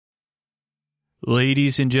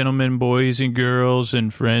Ladies and gentlemen, boys and girls,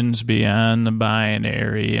 and friends beyond the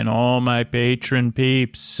binary, and all my patron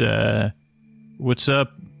peeps, what's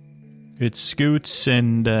up? It's Scoots,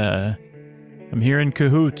 and I'm here in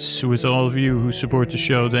cahoots with all of you who support the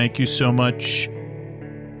show. Thank you so much.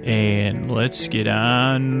 And let's get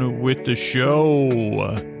on with the show.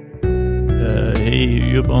 Hey,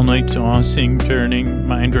 you up all night tossing, turning,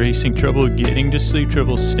 mind racing, trouble getting to sleep,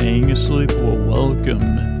 trouble staying asleep? Well,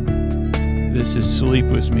 welcome. This is Sleep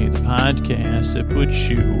With Me, the podcast that puts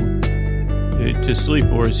you to sleep,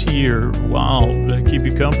 or is here while keep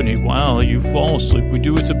you company while you fall asleep. We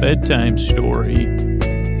do it with a bedtime story.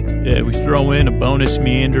 We throw in a bonus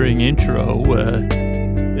meandering intro.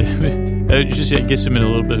 I guess I'm in a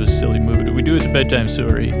little bit of a silly mood. We do it with a bedtime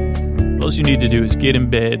story. All you need to do is get in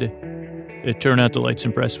bed, turn out the lights,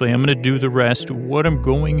 and press play. I'm going to do the rest. What I'm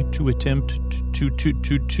going to attempt to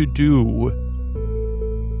do.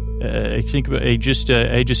 I think I just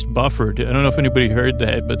buffered. I don't know if anybody heard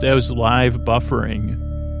that, but that was live buffering.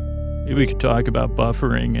 Maybe we could talk about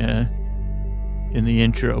buffering in the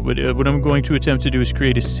intro. But what I'm going to attempt to do is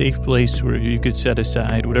create a safe place where you could set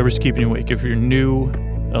aside whatever's keeping you awake. If you're new,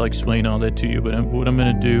 I'll explain all that to you. But what I'm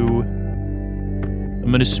going to do,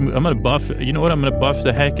 I'm going to buff. You know what? I'm going to buff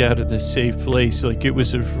the heck out of this safe place like it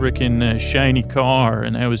was a freaking shiny car,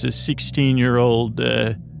 and I was a 16-year-old.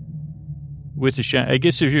 With a shine, I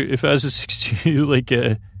guess if I was a 16,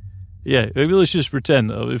 maybe let's just pretend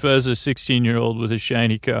though. If I was a 16-year-old with a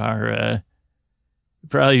shiny car,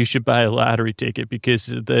 probably you should buy a lottery ticket because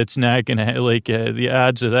that's not gonna the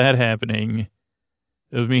odds of that happening,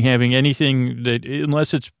 of me having anything that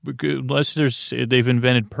unless they've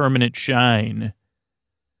invented permanent shine.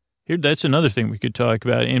 Here, that's another thing we could talk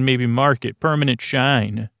about and maybe market permanent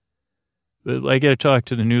shine. But I got to talk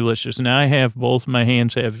to the new listeners. Now I have both my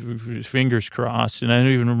hands have fingers crossed, and I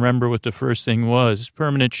don't even remember what the first thing was.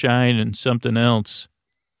 Permanent shine and something else.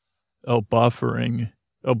 Oh, buffering.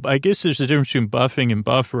 Oh, I guess there's a difference between buffing and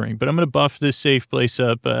buffering, but I'm going to buff this safe place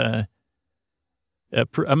up. I'm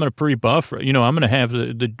going to pre-buffer. I'm going to have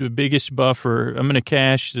the biggest buffer. I'm going to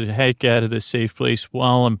cache the heck out of this safe place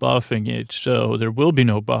while I'm buffing it, so there will be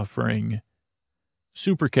no buffering.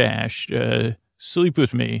 Super cached. Sleep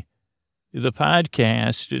with me. The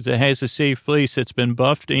podcast that has a safe place that's been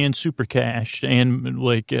buffed and super cached, and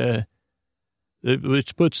which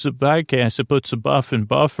puts the podcast that puts the buff in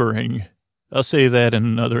buffering. I'll say that in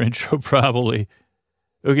another intro probably.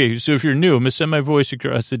 Okay, so if you're new, I'm going to send my voice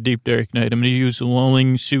across the deep dark night. I'm going to use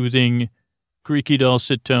lulling, soothing, creaky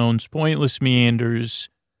dulcet tones, pointless meanders,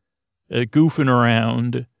 goofing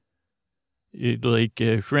around.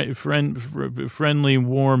 Friendly,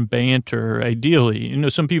 warm banter, ideally.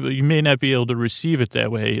 Some people, you may not be able to receive it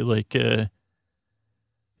that way,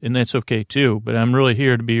 and that's okay too, but I'm really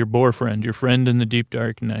here to be your boyfriend, your friend in the deep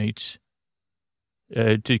dark nights,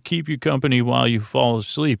 to keep you company while you fall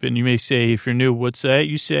asleep. And you may say, if you're new, what's that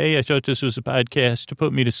you say? I thought this was a podcast to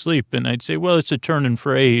put me to sleep. And I'd say, well, it's a turn and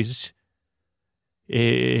phrase.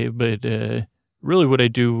 Really what I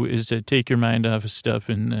do is take your mind off of stuff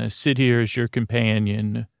and sit here as your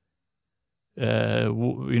companion, stay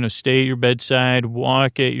at your bedside,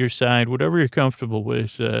 walk at your side, whatever you're comfortable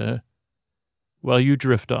with, while you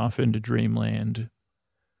drift off into dreamland.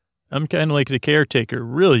 I'm kind of like the caretaker.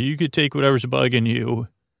 Really, you could take whatever's bugging you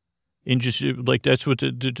and just that's what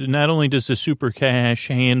not only does the super cache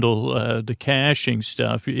handle the caching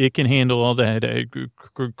stuff, it can handle all that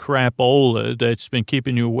crapola that's been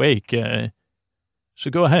keeping you awake. So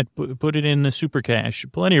go ahead, put it in the super cache.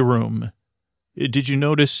 Plenty of room. Did you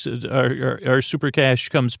notice our super cache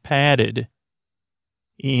comes padded?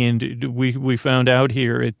 And we found out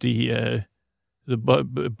here at the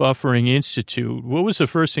Buffering Institute. What was the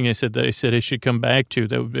first thing I said that I said I should come back to?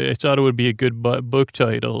 That I thought it would be a good book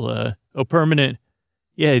title. Permanent.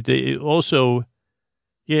 Yeah. At the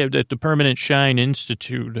Permanent Shine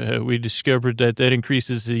Institute, we discovered that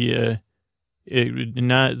increases the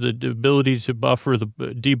ability to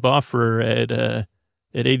debuffer at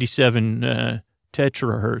 87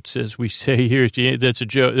 tetrahertz, as we say here. That's a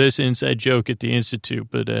joke. That's an inside joke at the Institute.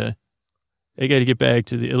 But I got to get back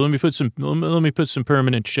to let me put some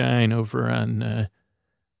permanent shine over on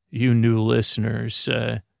you new listeners.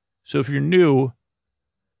 So if you're new,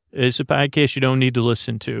 it's a podcast you don't need to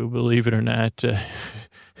listen to. Believe it or not,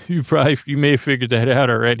 you may have figured that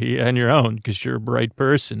out already on your own because you're a bright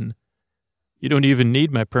person. You don't even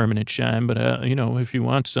need my permanent shine, but, if you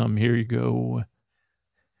want some, here you go.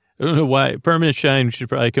 I don't know why. Permanent shine should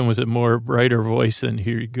probably come with a more brighter voice than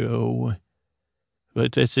here you go.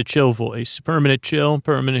 But that's a chill voice. Permanent chill,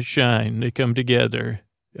 permanent shine. They come together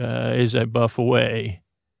as I buff away.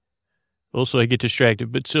 Also, I get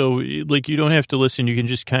distracted. But so, like, you don't have to listen. You can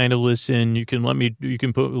just kind of listen. You can you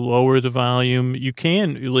can lower the volume. You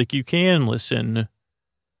can listen.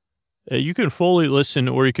 You can fully listen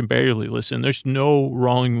or you can barely listen. There's no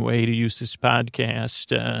wrong way to use this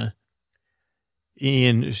podcast.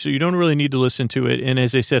 And so you don't really need to listen to it. And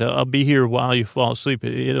as I said, I'll be here while you fall asleep.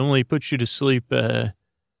 It only puts you to sleep, I'm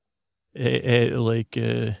going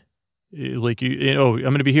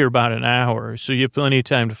to be here about an hour. So you have plenty of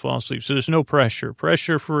time to fall asleep. So there's no pressure,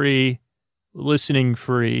 free, listening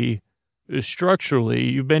free. Structurally,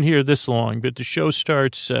 you've been here this long, but the show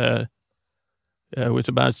starts, with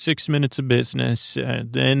about 6 minutes of business.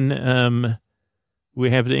 Then, we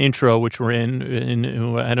have the intro, which we're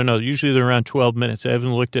in, I don't know, usually they're around 12 minutes. I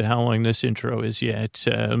haven't looked at how long this intro is yet.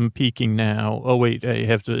 I'm peaking now. Oh, wait, I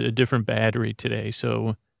have a different battery today.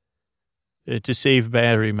 So to save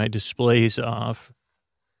battery, my display's off.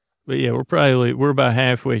 But yeah, we're about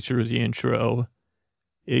halfway through the intro.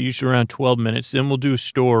 Usually around 12 minutes. Then we'll do a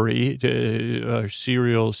story,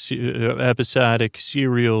 episodic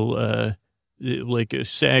serial,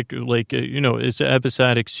 it's an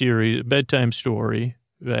episodic series, a bedtime story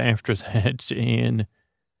after that. And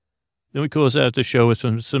then we close out the show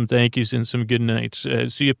with some thank yous and some good nights. So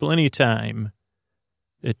you have plenty of time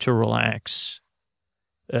to relax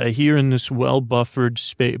here in this well-buffered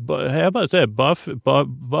space. How about that? Buffered,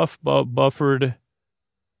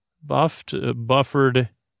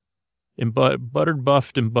 and buttered,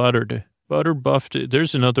 buffed, and buttered. Butter, buffed.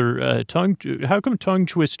 There's another tongue. How come tongue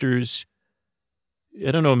twisters...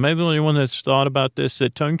 I don't know, am I the only one that's thought about this,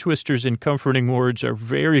 that tongue twisters and comforting words are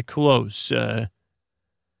very close.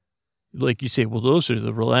 Like you say, well, those are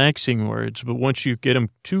the relaxing words, but once you get them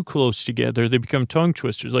too close together, they become tongue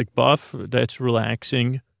twisters. Like buff, that's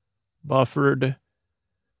relaxing. Buffered.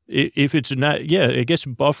 If it's not, yeah, I guess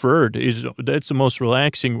buffered that's the most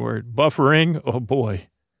relaxing word. Buffering, oh boy,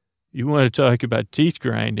 you want to talk about teeth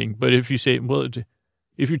grinding. But if you say, well,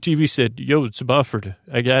 if your TV said, yo, it's buffered,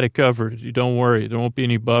 I got it covered. You don't worry. There won't be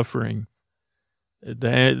any buffering.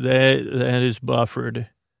 That is buffered,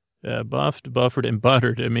 buffed, buffered, and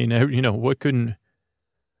buttered. I mean, what couldn't,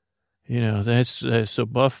 that's so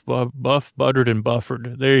buff, buttered, and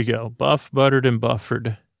buffered. There you go. Buff, buttered, and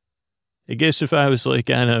buffered. I guess if I was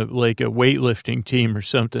like on a weightlifting team or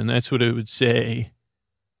something, that's what it would say.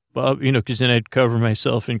 Because then I'd cover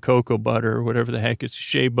myself in cocoa butter or whatever the heck it's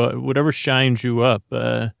shea butter, whatever shines you up.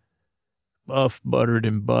 Buff, buttered,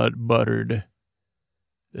 and buttered.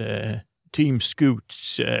 Team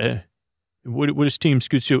Scoots. What does Team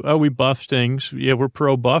Scoots do? Oh, we buff things. Yeah, we're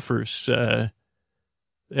pro buffers.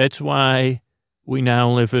 That's why we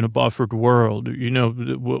now live in a buffered world.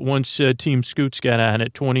 Once Team Scoots got on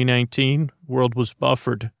it, 2019, world was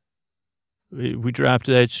buffered. We dropped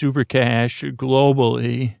that super cash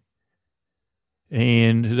globally.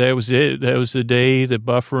 And that was it. That was the day that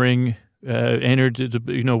buffering entered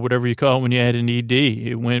the, whatever you call it when you add an ED.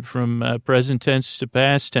 It went from present tense to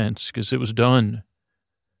past tense because it was done.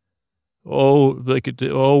 Those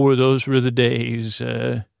were the days.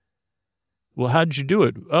 Well, how did you do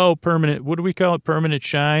it? Oh, permanent. What do we call it? Permanent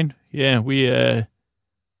shine. Yeah, we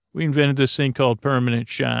invented this thing called permanent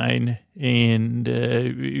shine, and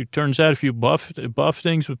it turns out if you buff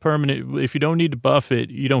things with permanent, if you don't need to buff it,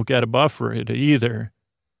 you don't got to buffer it either.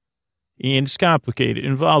 And it's complicated. It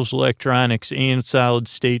involves electronics and solid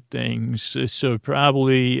state things. So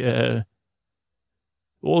probably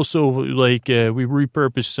also we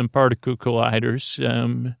repurposed some particle colliders,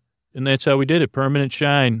 and that's how we did it. Permanent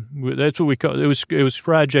shine. That's what we call it. It was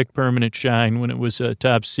Project Permanent Shine when it was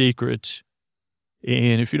top secret.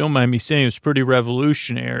 And if you don't mind me saying, it's pretty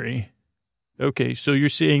revolutionary. Okay, so you're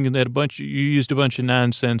saying that you used a bunch of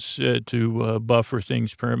nonsense to buffer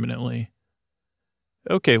things permanently.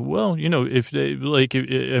 Okay, well, if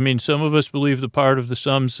they some of us believe the part of the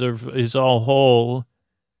sums is all whole,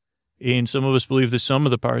 and some of us believe the sum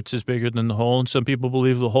of the parts is bigger than the whole, and some people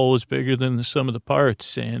believe the whole is bigger than the sum of the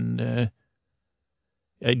parts. And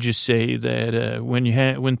I just say that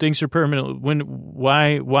when things are permanent,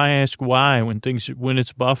 why ask why when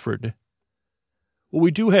it's buffered? Well,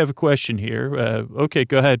 we do have a question here. Okay,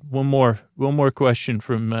 go ahead. One more question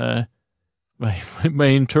from my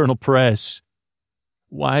internal press.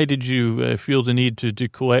 Why did you feel the need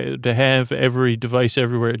to have every device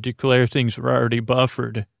everywhere declare things were already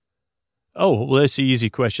buffered? Oh, well, that's the easy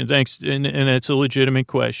question. Thanks. And it's a legitimate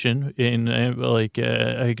question. And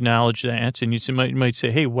I acknowledge that. And you might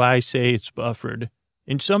say, hey, why say it's buffered?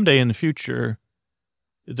 And someday in the future,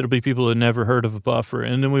 there'll be people that never heard of a buffer.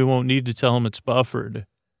 And then we won't need to tell them it's buffered.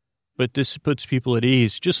 But this puts people at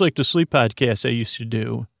ease, just like the sleep podcast I used to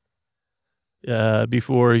do.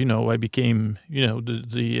 before, I became,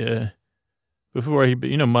 before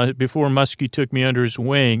Muskie took me under his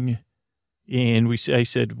wing. And I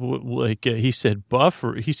said, he said,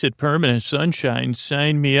 buffer. He said, permanent sunshine,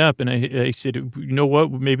 sign me up. And I said, you know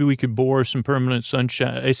what? Maybe we could bore some permanent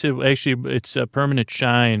sunshine. I said, actually, it's a permanent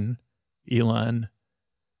shine, Elon.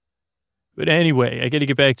 But anyway, I got to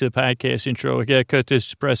get back to the podcast intro. I got to cut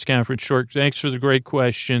this press conference short. Thanks for the great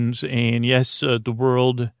questions. And yes, the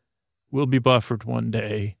world will be buffered one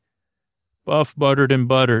day. Buff, buttered, and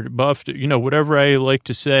buttered. Buffed, whatever I like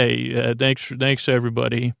to say. Thanks,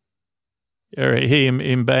 everybody. All right. Hey,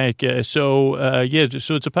 I'm back. So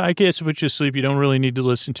it's a podcast that puts you to sleep. You don't really need to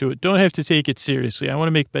listen to it. Don't have to take it seriously. I want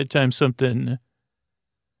to make bedtime something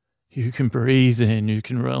you can breathe in, you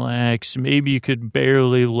can relax. Maybe you could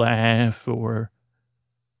barely laugh, or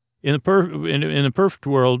in the perfect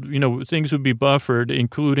world, things would be buffered,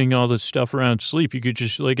 including all the stuff around sleep. You could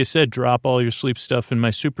just, like I said, drop all your sleep stuff in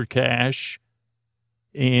my super cache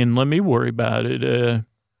and let me worry about it.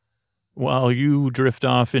 While you drift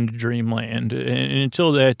off into dreamland. And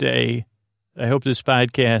until that day, I hope this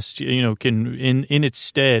podcast, can, in its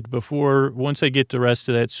stead, once I get the rest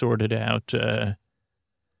of that sorted out,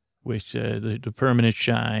 with the permanent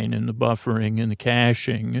shine and the buffering and the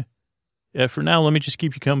caching, for now, let me just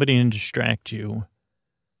keep you company and distract you.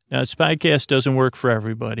 Now, this podcast doesn't work for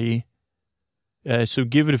everybody, so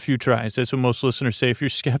give it a few tries. That's what most listeners say. If you're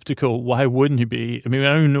skeptical, why wouldn't you be? I mean,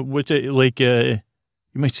 I don't know what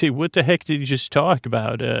you might say, what the heck did you just talk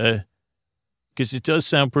about? Because it does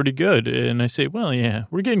sound pretty good. And I say, well, yeah,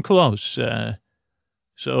 we're getting close. I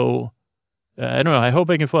don't know. I hope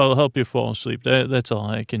I can help you fall asleep. That's all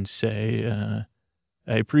I can say.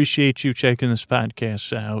 I appreciate you checking this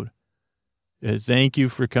podcast out. Thank you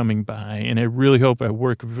for coming by. And I really hope I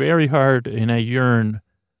work very hard and I yearn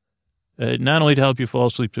not only to help you fall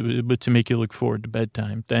asleep, but to make you look forward to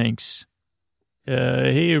bedtime. Thanks.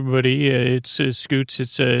 Hey everybody, it's Scoots.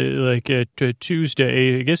 It's a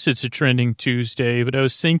Tuesday. I guess it's a trending Tuesday, but I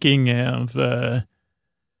was thinking of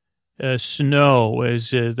snow as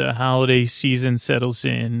the holiday season settles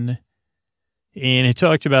in, and I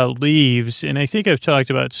talked about leaves, and I think I've talked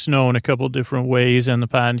about snow in a couple different ways on the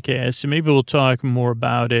podcast, so maybe we'll talk more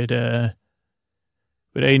about it.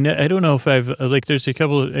 But I don't know if there's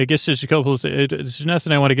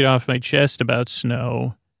nothing I want to get off my chest about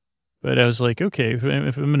snow. But I was like, okay, if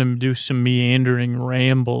I'm going to do some meandering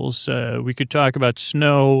rambles, we could talk about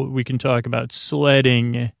snow. We can talk about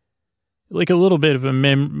sledding, like a little bit of a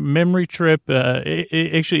memory trip.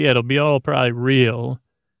 Actually, it'll be all probably real,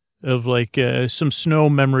 of some snow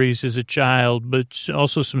memories as a child, but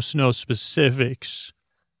also some snow specifics.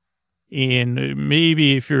 And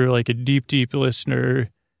maybe if you're like a deep listener,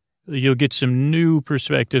 you'll get some new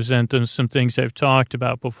perspectives on some things I've talked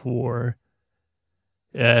about before.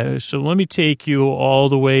 So let me take you all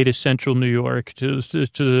the way to central New York, to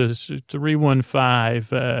the 315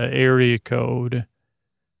 area code,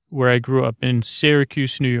 where I grew up in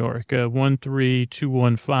Syracuse, New York.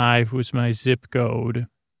 13215 was my zip code,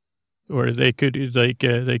 or they could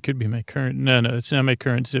be my current. No, it's not my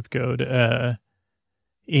current zip code.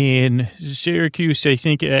 In Syracuse, I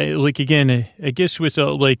think, again, I guess with,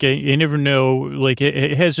 I never know,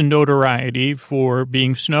 it has a notoriety for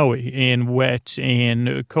being snowy and wet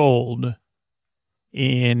and cold.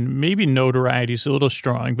 And maybe notoriety is a little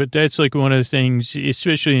strong, but that's one of the things,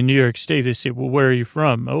 especially in New York State, they say, well, where are you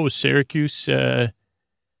from? Oh, Syracuse. And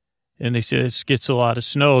they say it gets a lot of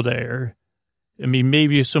snow there. I mean,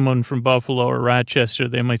 maybe someone from Buffalo or Rochester,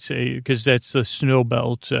 they might say, because that's the snow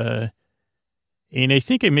belt, and I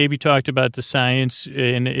think I maybe talked about the science,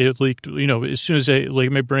 and it as soon as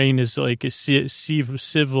my brain is like a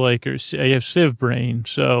sieve-like, or I have sieve brain.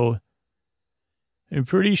 So I'm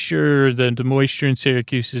pretty sure that the moisture in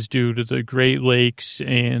Syracuse is due to the Great Lakes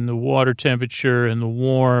and the water temperature and the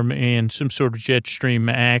warm and some sort of jet stream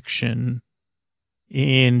action.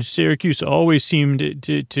 And Syracuse always seemed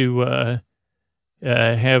to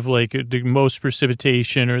have the most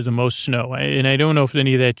precipitation or the most snow. And I don't know if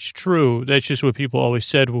any of that's true. That's just what people always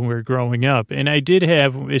said when we were growing up. And I did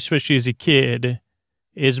have, especially as a kid,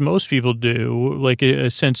 as most people do,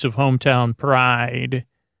 a sense of hometown pride.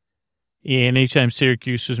 And anytime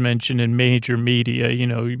Syracuse was mentioned in major media,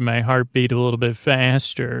 my heart beat a little bit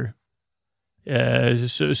faster.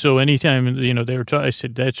 So anytime, they were I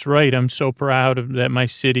said, that's right. I'm so proud of that. My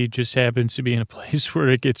city just happens to be in a place where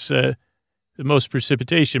it gets, the most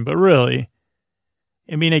precipitation. But really,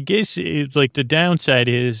 I mean, I guess the downside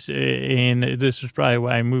is, and this is probably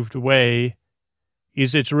why I moved away,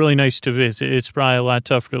 is it's really nice to visit. It's probably a lot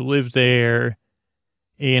tougher to live there.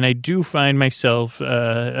 And I do find myself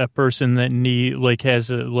a person that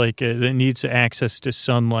that needs access to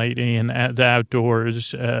sunlight and the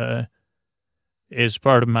outdoors as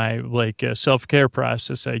part of my self-care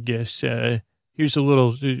process, I guess. Here's a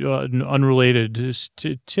little unrelated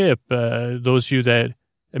tip. Those of you that,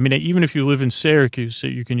 even if you live in Syracuse,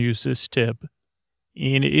 you can use this tip.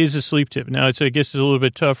 And it is a sleep tip. Now, I guess it's a little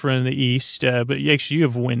bit tougher in the East, but actually you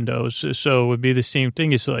have windows, so it would be the same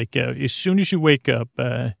thing. It's as soon as you wake up,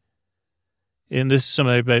 and this is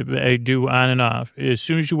something I do on and off, as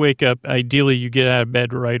soon as you wake up, ideally you get out of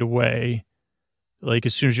bed right away,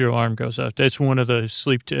 as soon as your alarm goes off. That's one of the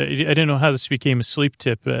sleep I didn't know how this became a sleep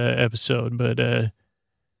tip episode,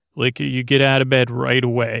 but you get out of bed right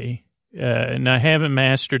away. And I haven't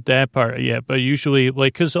mastered that part yet, but usually,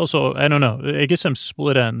 because also, I don't know, I guess I'm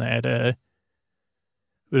split on that.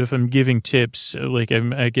 But if I'm giving tips,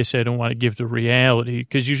 I guess I don't want to give the reality,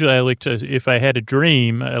 because usually I if I had a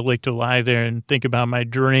dream, I like to lie there and think about my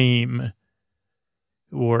dream,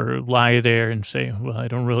 or lie there and say, well, I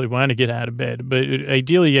don't really want to get out of bed. But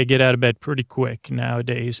ideally, I get out of bed pretty quick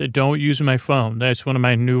nowadays. I don't use my phone. That's one of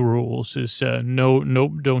my new rules is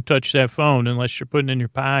don't touch that phone unless you're putting it in your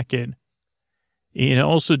pocket. And it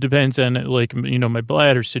also depends on, my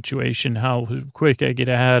bladder situation, how quick I get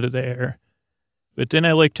out of there. But then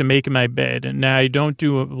I like to make my bed. And now I don't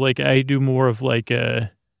do, I do more of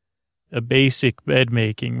a basic bed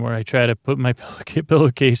making where I try to put my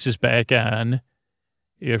pillowcases back on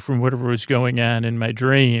from whatever was going on in my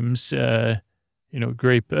dreams. The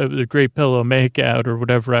great pillow makeout or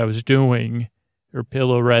whatever I was doing, or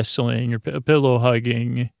pillow wrestling or pillow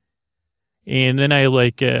hugging. And then I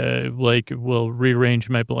will rearrange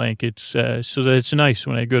my blankets so that it's nice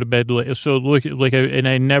when I go to bed. So and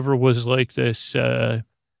I never was like this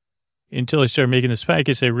until I started making this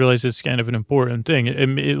podcast. I realized it's kind of an important thing.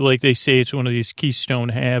 They say, it's one of these keystone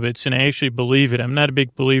habits, and I actually believe it. I'm not a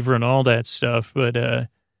big believer in all that stuff, but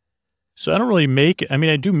so I don't really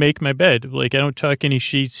I do make my bed. I don't tuck any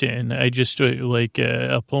sheets in. I just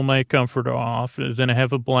I'll pull my comforter off. Then I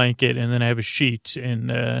have a blanket, and then I have a sheet,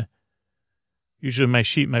 and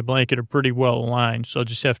usually my blanket are pretty well aligned, so I'll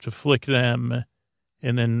just have to flick them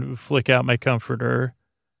and then flick out my comforter.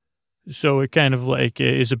 So it kind of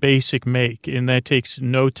is a basic make, and that takes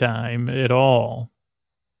no time at all.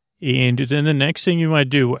 And then the next thing you want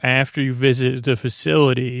to do after you visit the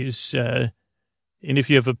facilities, and if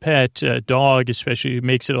you have a pet, dog especially, it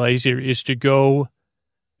makes it a lot easier, is to go,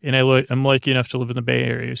 and I'm lucky enough to live in the Bay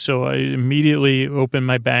Area, so I immediately open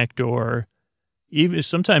my back door.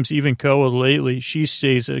 Sometimes even Koa lately, she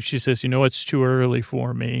says, it's too early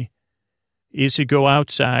for me, is to go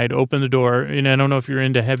outside, open the door. And I don't know if you're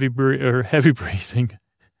into heavy breathing.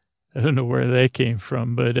 I don't know where that came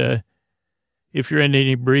from, but if you're into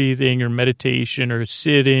any breathing or meditation or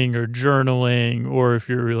sitting or journaling, or if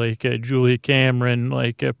you're like a Julia Cameron,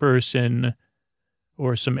 a person,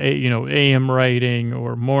 or some, AM writing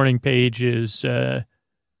or morning pages,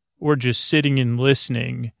 or just sitting and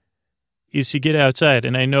listening, is to get outside.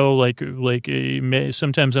 And I know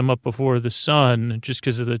sometimes I'm up before the sun just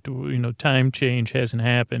because of the, time change hasn't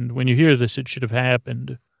happened. When you hear this, it should have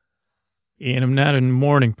happened. And I'm not a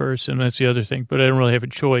morning person. That's the other thing, but I don't really have a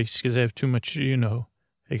choice because I have too much,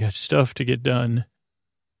 I got stuff to get done.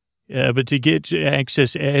 But to get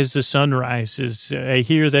access as the sun rises, I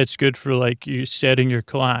hear that's good for you setting your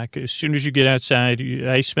clock. As soon as you get outside,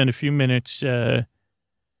 I spend a few minutes,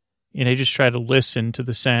 and I just try to listen to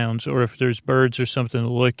the sounds, or if there's birds or something to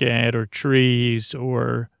look at, or trees,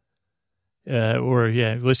 or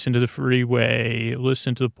listen to the freeway,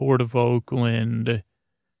 listen to the Port of Oakland,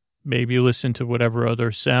 maybe listen to whatever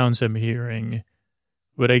other sounds I'm hearing.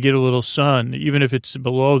 But I get a little sun, even if it's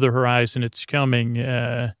below the horizon, it's coming.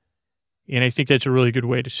 And I think that's a really good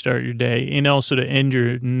way to start your day, and also to end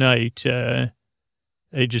your night. I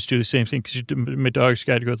just do the same thing because my dog's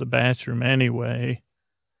got to go to the bathroom anyway.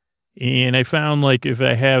 And I found if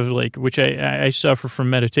I have which I suffer from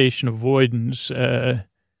meditation avoidance,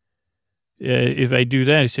 if I do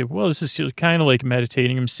that, I say, well, this is kind of like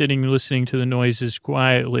meditating. I'm sitting, listening to the noises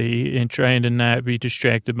quietly and trying to not be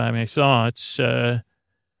distracted by my thoughts.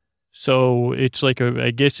 So it's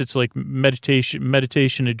I guess it's like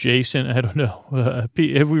meditation adjacent. I don't know.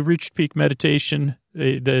 Have we reached peak meditation?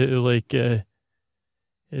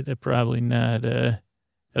 Probably not.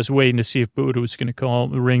 I was waiting to see if Buddha was going to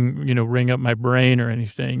ring up my brain or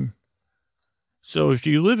anything. So if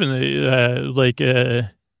you live in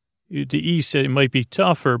the East, it might be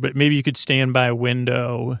tougher, but maybe you could stand by a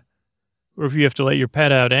window. Or if you have to let your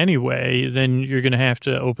pet out anyway, then you're going to have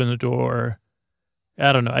to open the door.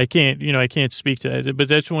 I don't know. I can't speak to that, but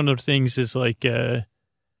that's one of the things is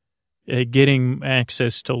getting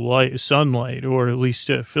access to sunlight, or at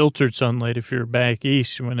least filtered sunlight if you're back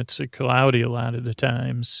east when it's cloudy a lot of the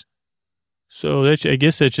times. So I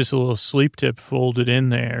guess that's just a little sleep tip folded in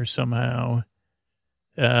there somehow.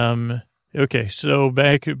 Okay, so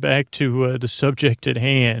back to the subject at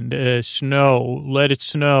hand. Snow, let it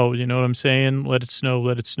snow. You know what I'm saying? Let it snow,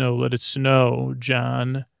 let it snow, let it snow,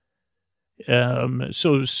 John.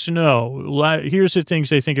 So snow, here's the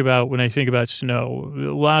things I think about when I think about snow.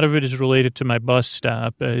 A lot of it is related to my bus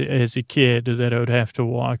stop as a kid that I would have to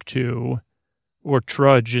walk to, or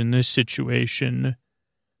trudge in this situation,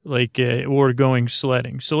 or going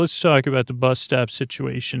sledding. So let's talk about the bus stop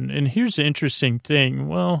situation. And here's the interesting thing.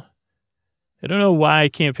 Well, I don't know why I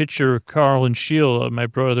can't picture Carl and Sheila, my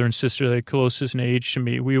brother and sister, that closest in age to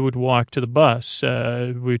me. We would walk to the bus.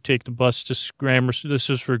 We would take the bus to grammar. This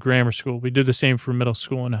was for grammar school. We did the same for middle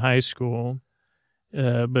school and high school.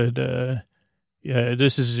 Yeah,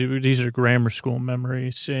 these are grammar school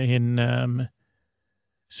memories. And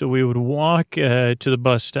so we would walk to the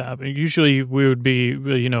bus stop. And usually we would be,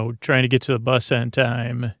 trying to get to the bus on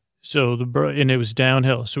time. And it was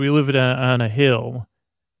downhill. So we lived on a hill.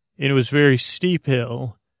 And it was a very steep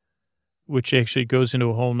hill, which actually goes into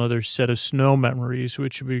a whole nother set of snow memories,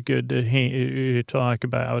 which would be good to talk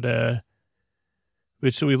about.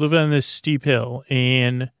 But so we lived on this steep hill,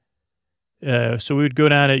 and so we would go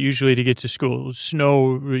down it usually to get to school.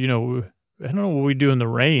 Snow, I don't know what we'd do in the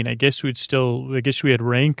rain. I guess we had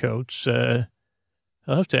raincoats.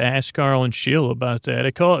 I'll have to ask Carl and Sheila about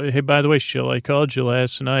that. Hey, by the way, Sheila, I called you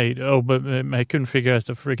last night. Oh, but I couldn't figure out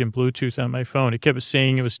the freaking Bluetooth on my phone. It kept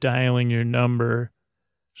saying it was dialing your number.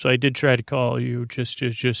 So I did try to call you just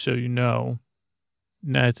so you know.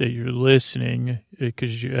 Not that you're listening,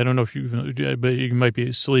 because I don't know if but you might be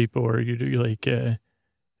asleep or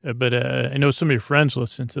but I know some of your friends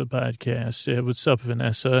listen to the podcast. What's up,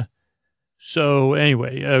 Vanessa? So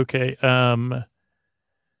anyway, okay.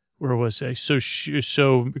 Where was I? So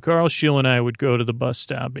Carl, Sheila, and I would go to the bus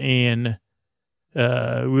stop, and we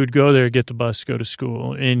would go there, get the bus, go to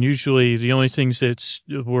school. And usually the only things that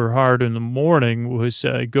were hard in the morning was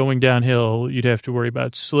going downhill. You'd have to worry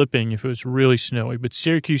about slipping if it was really snowy. But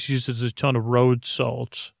Syracuse uses a ton of road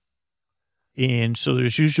salt. And so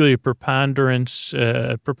there's usually a preponderance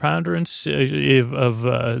of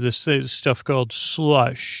this stuff called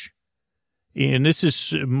slush. And this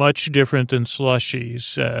is much different than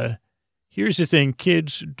slushies. Here's the thing.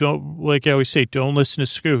 Kids don't, like I always say, don't listen to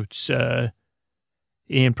Scoots. And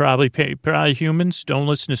probably humans don't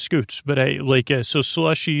listen to Scoots. But so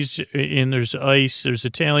slushies, and there's ice, there's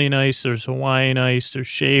Italian ice, there's Hawaiian ice, there's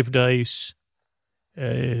shaved ice,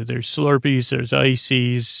 there's Slurpees, there's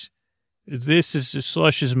ices.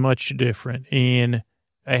 Slush is much different. And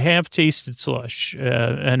I have tasted slush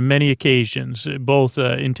on many occasions, both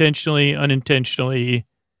intentionally, unintentionally,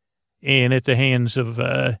 and at the hands of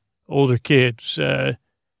older kids. And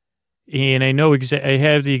I know I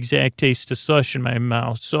have the exact taste of slush in my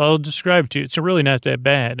mouth, so I'll describe it to you. It's really not that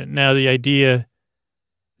bad. Now, the idea,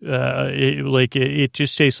 it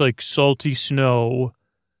just tastes like salty snow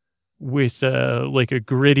with like a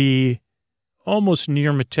gritty, almost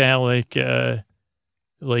near metallic,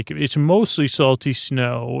 it's mostly salty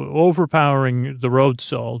snow, overpowering the road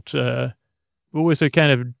salt, but with a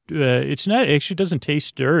kind of, it doesn't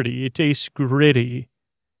taste dirty. It tastes gritty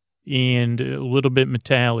and a little bit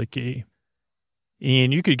metallic-y.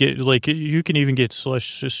 And you can even get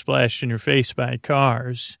slush splashed in your face by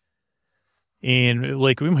cars. And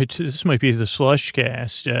this might be the slush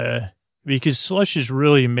cast, because slush is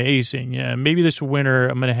really amazing. Maybe this winter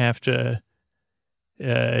I'm going to have to,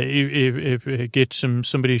 if get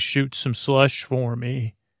somebody shoot some slush for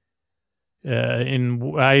me,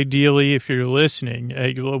 and ideally, if you're listening,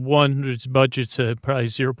 its budget's probably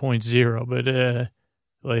 0.0,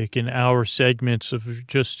 but in hour segments of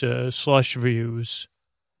just slush views.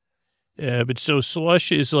 But so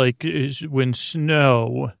slush is when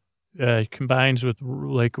snow combines with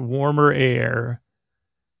warmer air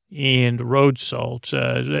and road salt.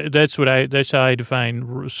 That's how I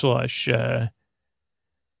define slush.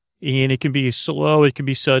 And it can be slow, it can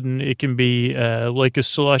be sudden, it can be like a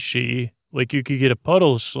slushy. Like you could get a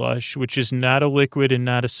puddle of slush, which is not a liquid and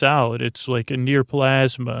not a solid. It's like a near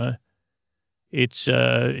plasma. It's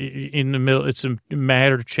in the middle. It's a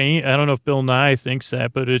matter change. I don't know if Bill Nye thinks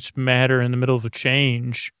that, but it's matter in the middle of a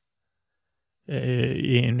change.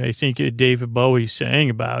 And I think David Bowie sang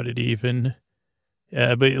about it even.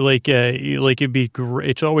 But it'd be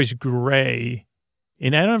it's always gray.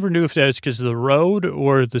 And I never knew if that was because of the road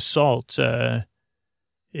or the salt.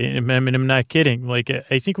 I mean, I'm not kidding. Like,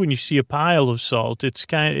 I think when you see a pile of salt,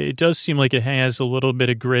 it does seem like it has a little bit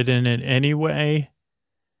of grit in it anyway.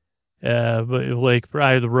 But like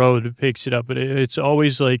probably the road picks it up, but it's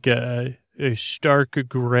always like a stark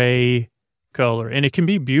gray color, and it can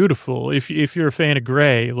be beautiful if you're a fan of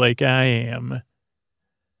gray, like I am.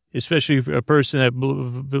 Especially a person that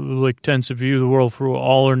like tends to view the world through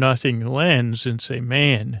all or nothing lens and say,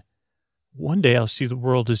 man, one day I'll see the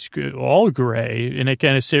world as all gray. And at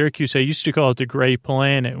kind of Syracuse, I used to call it the gray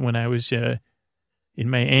planet when I was in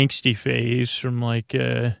my angsty phase from like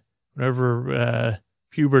whenever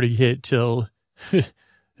puberty hit till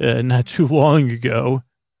not too long ago.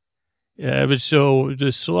 But so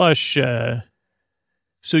the slush,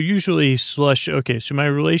 so usually slush, okay, so my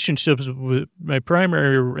relationships with my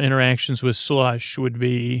primary interactions with slush would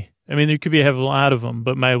be, I mean, there could be, I have a lot of them,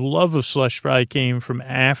 but my love of slush probably came from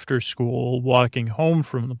after school, walking home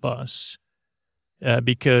from the bus,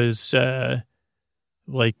 because,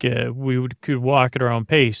 we could walk at our own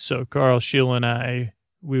pace. So Carl, Sheila, and I,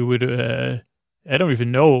 we would, I don't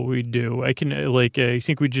even know what we'd do. I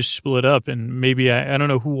think we just split up, and maybe, I don't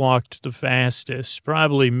know who walked the fastest,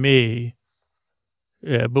 probably me.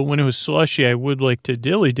 Yeah, but when it was slushy, I would like to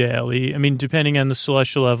dilly-dally. I mean, depending on the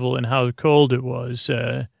slush level and how cold it was,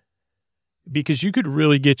 because you could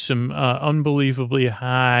really get some unbelievably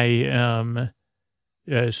high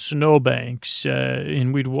snowbanks,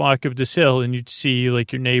 and we'd walk up this hill, and you'd see,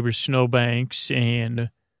 like, your neighbor's snowbanks, and,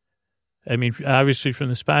 I mean, obviously from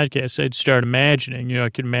this podcast, I'd start imagining, I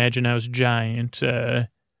could imagine I was a giant. I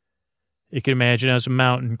could imagine I was a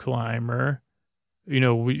mountain climber.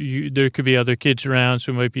 There could be other kids around,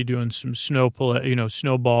 so we might be doing some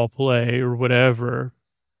snowball play or whatever.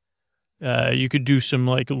 You could do some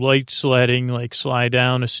like light sledding, like slide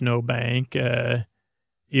down a snowbank.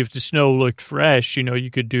 If the snow looked fresh,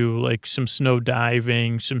 you could do like some snow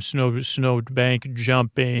diving, some snowbank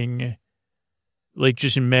jumping, like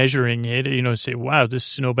just measuring it, say, wow, this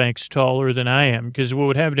snowbank's taller than I am. Because what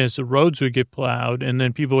would happen is the roads would get plowed and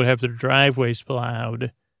then people would have their driveways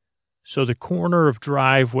plowed. So the corner of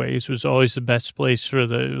driveways was always the best place for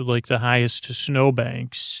the highest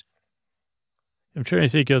snowbanks. I'm trying to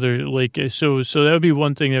think so that would be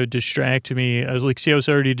one thing that would distract me. I was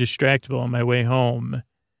already distractible on my way home.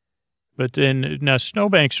 But then, now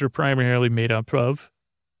snowbanks are primarily made up of,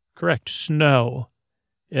 correct, snow.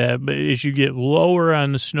 But as you get lower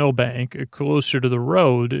on the snowbank, closer to the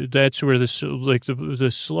road, that's where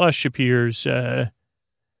the slush appears,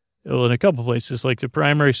 well, in a couple places, like the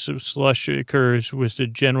primary slush occurs with the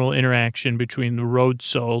general interaction between the road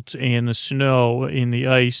salt and the snow in the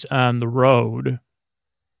ice on the road.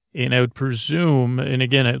 And I would presume, and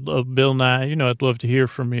again, Bill Nye, I'd love to hear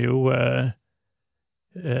from you.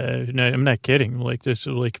 No, I'm not kidding. Like this,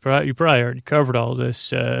 like you probably already covered all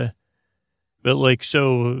this. But like,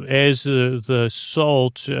 so as the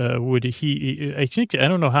salt would heat, I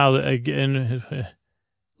don't know how, again, a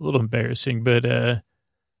little embarrassing, but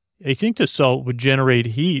I think the salt would generate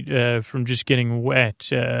heat from just getting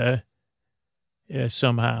wet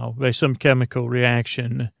somehow by some chemical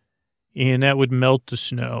reaction, and that would melt the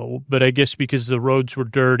snow. But I guess because the roads were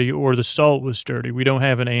dirty or the salt was dirty, we don't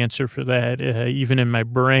have an answer for that, even in my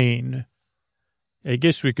brain. I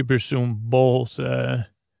guess we could presume both. That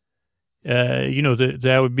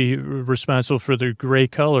would be responsible for the gray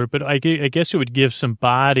color, but I guess it would give some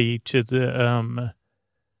body to the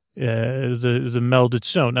melted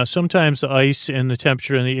snow. Now, sometimes the ice and the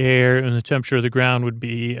temperature in the air and the temperature of the ground would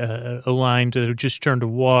be aligned to just turn to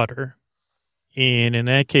water. And in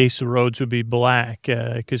that case, the roads would be black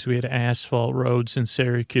because we had asphalt roads in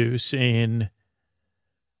Syracuse, and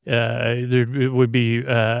there would be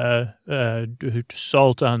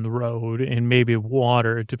salt on the road and maybe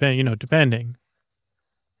water, depending.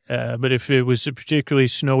 But if it was a particularly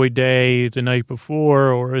snowy day the night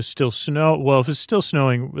before, or it's still snow, well, if it's still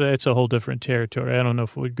snowing, that's a whole different territory. I don't know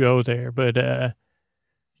if it would go there, but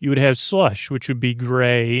you would have slush, which would be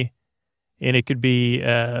gray, and it could be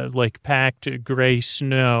like packed gray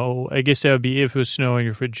snow. I guess that would be if it was snowing,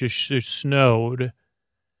 or if it just snowed.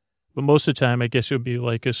 But most of the time, I guess it would be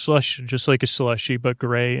like a slush, just like a slushy, but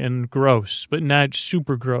gray and gross, but not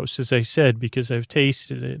super gross, as I said, because I've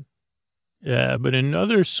tasted it. But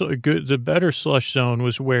the better slush zone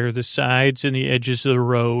was where the sides and the edges of the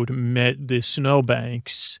road met the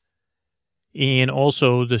snowbanks, and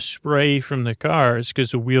also the spray from the cars,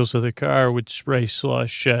 because the wheels of the car would spray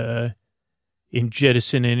slush and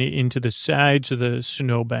jettison into the sides of the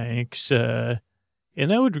snowbanks, and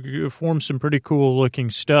that would form some pretty cool looking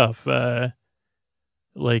stuff.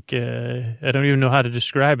 I don't even know how to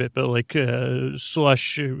describe it, but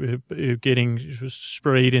slush getting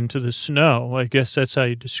sprayed into the snow. I guess that's how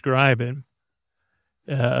you describe it.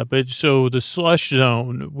 But so the slush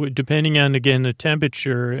zone, depending on, again, the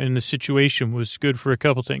temperature and the situation, was good for a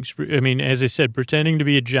couple things. I mean, as I said, pretending to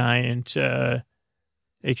be a giant. I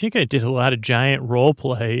think I did a lot of giant role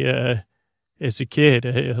play as a kid.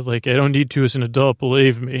 I don't need to as an adult,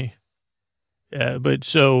 believe me.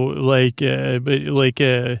 But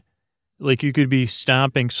you could be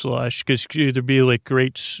stomping slush because there'd be like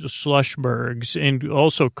great slush bergs, and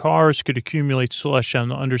also cars could accumulate slush on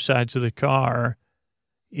the undersides of the car.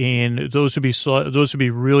 And those would be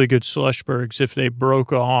really good slush bergs if they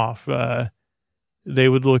broke off. They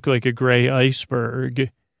would look like a gray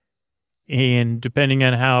iceberg. And depending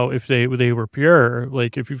on if they were pure,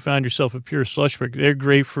 like if you found yourself a pure slush berg, they're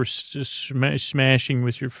great for smashing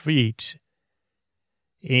with your feet.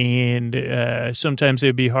 And sometimes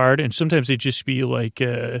they'd be hard, and sometimes they'd just be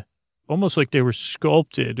almost like they were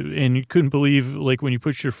sculpted, and you couldn't believe, like when you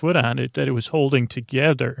put your foot on it, that it was holding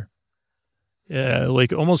together.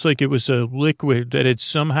 Almost like it was a liquid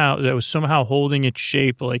that was somehow holding its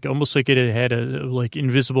shape, like almost like it had a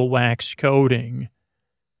invisible wax coating.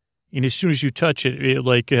 And as soon as you touch it, it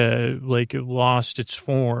lost its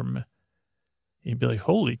form. You'd be like,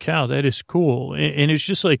 holy cow, that is cool. And it's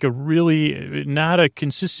just like a really, not a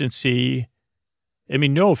consistency. I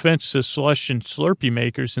mean, no offense to slush and Slurpee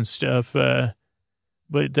makers and stuff, but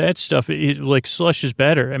that stuff, slush is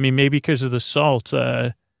better. I mean, maybe because of the salt,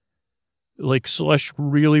 slush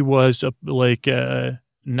really was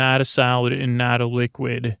not a solid and not a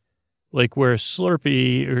liquid. Like where a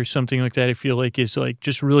Slurpee or something like that, I feel like is like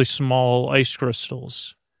just really small ice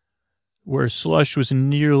crystals. Where slush was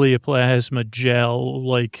nearly a plasma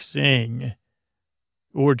gel-like thing,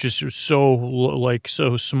 or just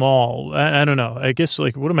so small. I don't know. I guess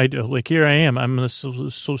what am I doing? Like here I am. I'm the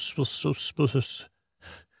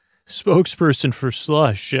spokesperson for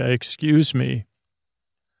slush. Excuse me.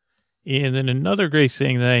 And then another great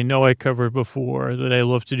thing that I know I covered before that I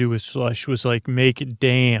love to do with slush was make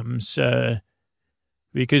dams,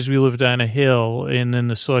 because we lived on a hill, and then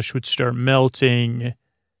the slush would start melting.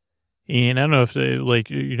 And I don't know if there'd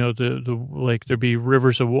be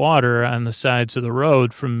rivers of water on the sides of the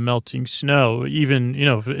road from melting snow, even,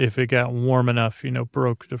 if it got warm enough,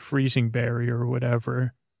 broke the freezing barrier or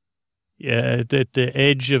whatever. Yeah, that the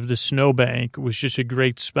edge of the snowbank was just a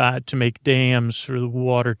great spot to make dams for the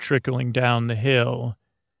water trickling down the hill,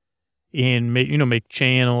 and make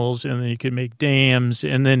channels, and then you could make dams.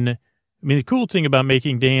 And then, I mean, the cool thing about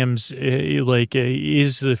making dams,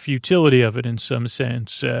 is the futility of it in some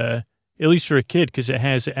sense, at least for a kid, because it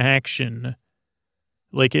has action.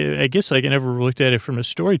 I guess I never looked at it from a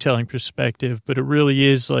storytelling perspective, but it really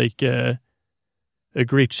is a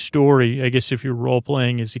great story, I guess, if you're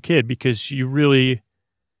role-playing as a kid, because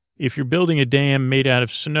if you're building a dam made out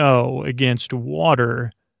of snow against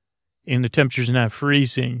water and the temperature's not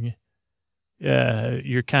freezing,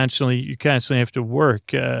 you constantly have to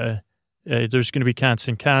work. There's going to be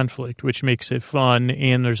constant conflict, which makes it fun,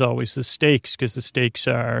 and there's always the stakes, because the stakes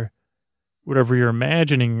are whatever you're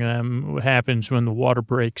imagining happens when the water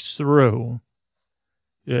breaks through.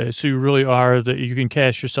 So you really you can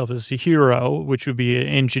cast yourself as a hero, which would be an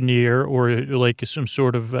engineer or some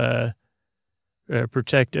sort of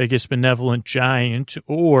benevolent giant.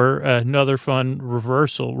 Or another fun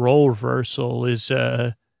role reversal is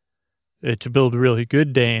to build really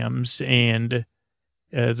good dams and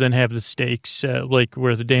then have the stakes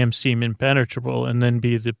where the dams seem impenetrable, and then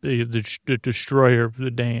be the destroyer of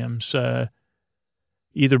the dams.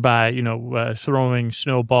 Either by, throwing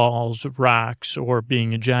snowballs, rocks, or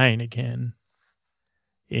being a giant again.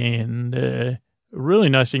 And really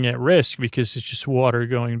nothing at risk, because it's just water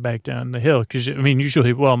going back down the hill. Because, I mean,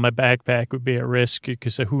 usually, my backpack would be at risk,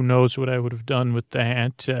 because who knows what I would have done with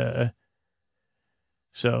that.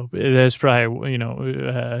 So that's probably,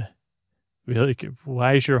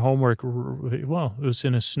 why is your homework? Well, it was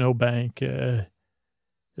in a snowbank.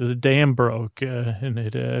 The dam broke, and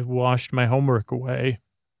it washed my homework away.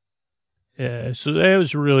 So that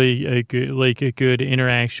was really a good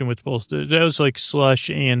interaction with both. That was like slush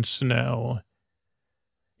and snow.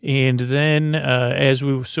 And then as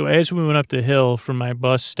we went up the hill from my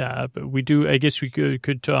bus stop, I guess we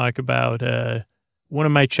could talk about a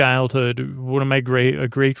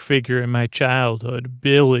great figure in my childhood,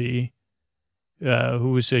 Billy,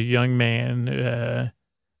 who was a young man.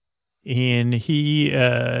 And he,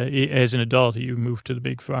 as an adult, he moved to the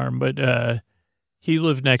big farm, but he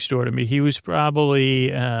lived next door to me. He was probably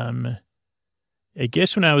I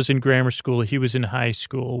guess when I was in grammar school, he was in high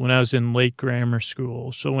school. When I was in late grammar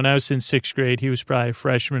school. So when I was in 6th grade, he was probably a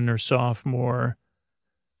freshman or sophomore.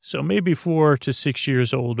 So maybe 4 to 6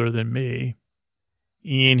 years older than me.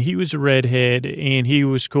 And he was a redhead, and he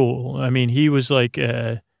was cool. I mean, he was like,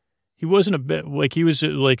 he wasn't a bit, like, he was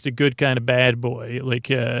like the good kind of bad boy.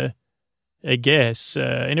 Like, I guess.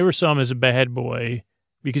 I never saw him as a bad boy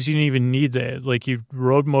because he didn't even need that. Like, he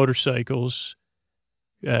rode motorcycles.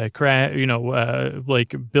 Like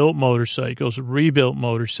built motorcycles, rebuilt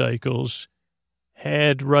motorcycles,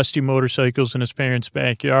 had rusty motorcycles in his parents'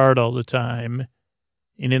 backyard all the time.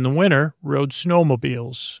 And in the winter, rode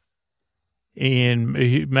snowmobiles.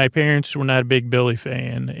 And my parents were not a big Billy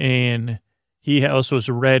fan. And he also was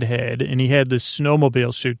a redhead. And he had this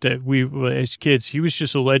snowmobile suit that we, as kids, he was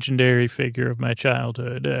just a legendary figure of my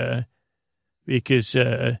childhood. Because,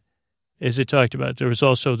 as I talked about, there was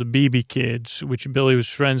also the BB Kids, which Billy was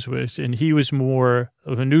friends with, and he was more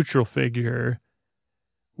of a neutral figure,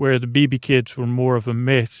 where the BB Kids were more of a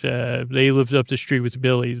myth. They lived up the street with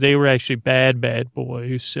Billy. They were actually bad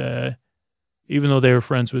boys, even though they were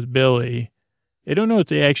friends with Billy. I don't know what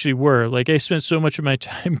they actually were. Like, I spent so much of my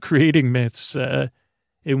time creating myths and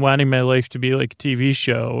wanting my life to be like a TV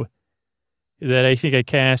show that I think I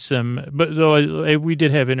cast them. But though we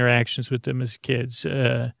did have interactions with them as kids,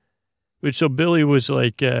 Which, so Billy was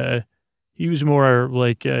like, he was more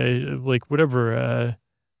like whatever,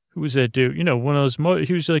 who was that dude? You know, one of those,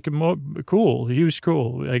 he was like cool. He was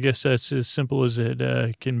cool. I guess that's as simple as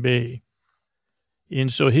it can be.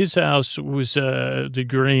 And so his house was the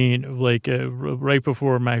green, like right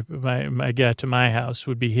before I got to my house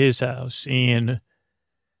would be his house. And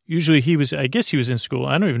usually I guess he was in school.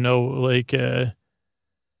 I don't even know, like,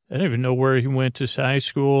 I don't even know where he went to high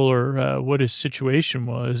school or what his situation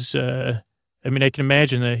was. I mean, I can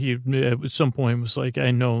imagine that he at some point was like,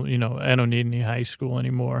 I know, I don't need any high school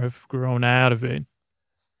anymore. I've grown out of it.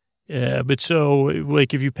 But so,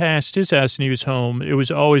 like, if you passed his house and he was home, it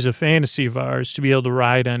was always a fantasy of ours to be able to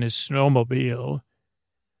ride on his snowmobile,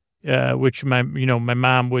 which my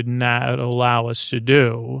mom would not allow us to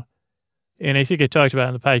do. And I think I talked about it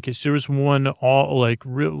in the podcast. There was one I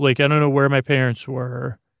don't know where my parents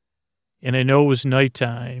were. And I know it was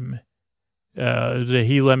nighttime that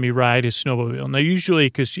he let me ride his snowmobile. Now, usually,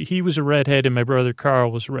 because he was a redhead and my brother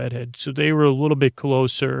Carl was a redhead, so they were a little bit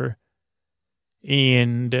closer.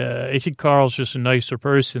 And I think Carl's just a nicer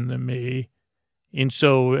person than me. And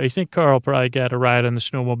so I think Carl probably got a ride on the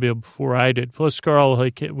snowmobile before I did. Plus, Carl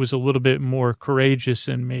was a little bit more courageous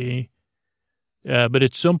than me. But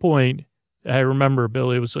at some point, I remember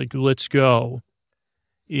Billy was like, let's go.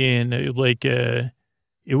 And it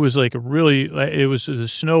was like the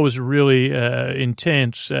snow was really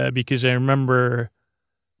intense because I remember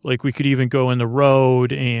like we could even go in the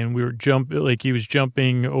road and we were he was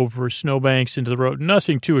jumping over snowbanks into the road.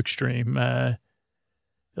 Nothing too extreme.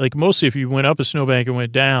 Like mostly if you went up a snowbank and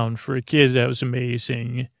went down, for a kid, that was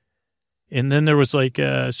amazing. And then there was like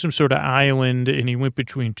some sort of island and he went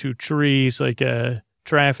between two trees, like a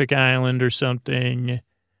traffic island or something.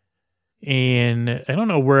 And I don't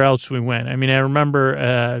know where else we went. I mean, I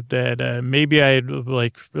remember that maybe I had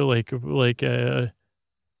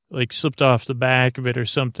like slipped off the back of it or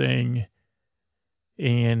something.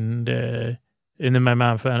 And then my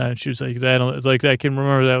mom found out. She was like, I can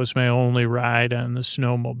remember that was my only ride on the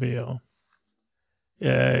snowmobile.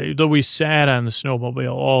 Though we sat on the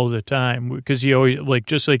snowmobile all the time because he always, like,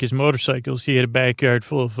 just like his motorcycles, he had a backyard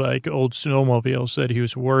full of like old snowmobiles that he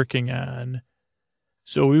was working on.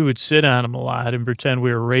 So we would sit on them a lot and pretend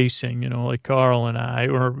we were racing, like Carl and I,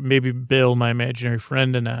 or maybe Bill, my imaginary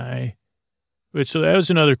friend, and I. But so that was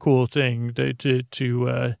another cool thing and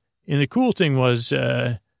the cool thing was,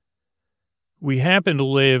 we happened to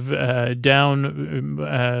live down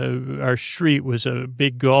our street was a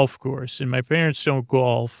big golf course, and my parents don't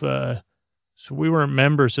golf, so we weren't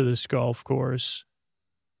members of this golf course.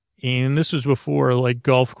 And this was before like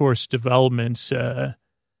golf course developments.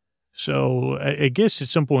 So I guess at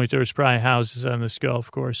some point there was probably houses on this golf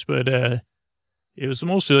course, but it was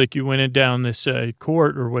mostly like you went in down this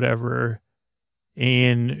court or whatever,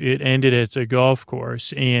 and it ended at the golf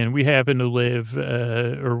course. And we happened to live,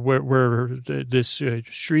 or where this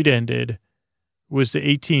street ended was the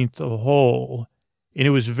 18th hole, and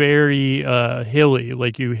it was very hilly.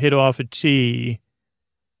 Like you hit off a tee,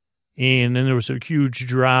 and then there was a huge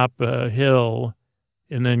drop hill.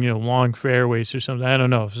 And then, long fairways or something. I don't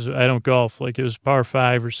know. I don't golf. Like, it was par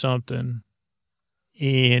 5 or something.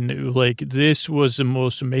 And, like, this was the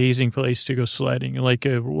most amazing place to go sledding. Like,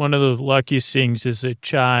 one of the luckiest things as a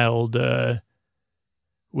child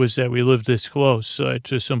was that we lived this close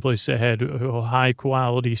to someplace that had high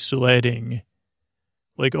quality sledding,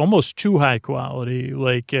 like almost too high quality.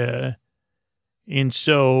 And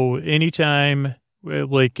so anytime, I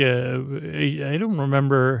don't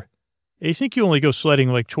remember. I think you only go sledding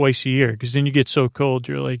like twice a year because then you get so cold.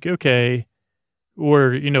 You're like, okay.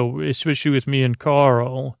 Or, especially with me and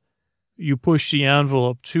Carl, you push the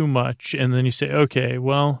envelope too much and then you say, okay,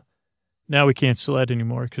 well, now we can't sled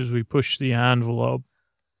anymore because we pushed the envelope.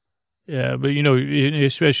 Yeah, but,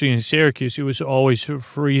 especially in Syracuse, it was always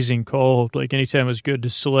freezing cold. Like anytime it was good to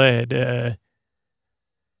sled. And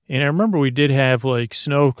I remember we did have like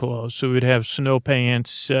snow clothes. So we'd have snow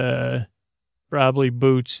pants, probably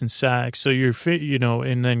boots and socks. So you're fit,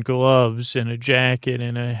 and then gloves and a jacket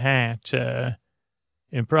and a hat.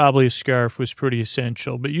 And probably a scarf was pretty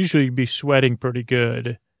essential. But usually you'd be sweating pretty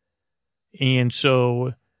good. And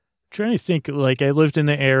so trying to think, like I lived in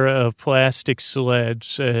the era of plastic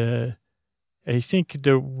sleds. I think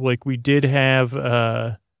we did have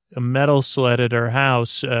a metal sled at our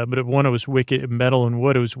house, but one it was wicked metal and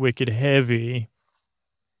wood. It was wicked heavy,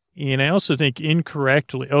 and I also think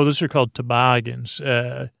incorrectly. Oh, those are called toboggans.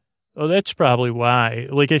 That's probably why.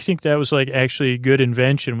 Like I think that was like actually a good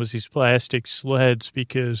invention was these plastic sleds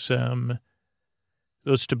because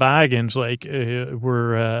those toboggans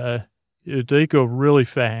were they go really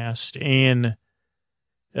fast and.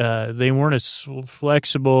 They weren't as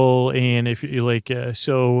flexible, and if you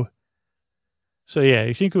so yeah,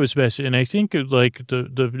 I think it was best. And I think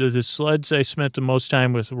the sleds I spent the most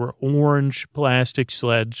time with were orange plastic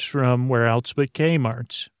sleds from where else but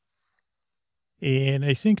Kmart's. And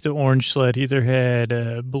I think the orange sled either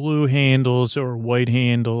had blue handles or white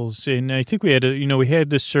handles, and I think we had we had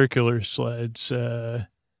the circular sleds, but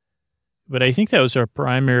I think that was our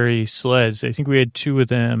primary sleds. I think we had two of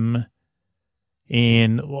them.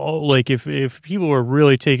 And if people were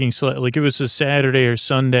really taking like it was a Saturday or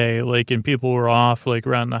Sunday, and people were off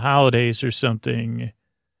around the holidays or something,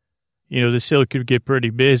 the sale could get pretty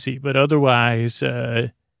busy. But otherwise,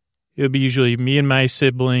 it would be usually me and my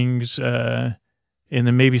siblings, and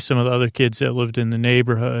then maybe some of the other kids that lived in the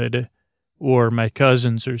neighborhood, or my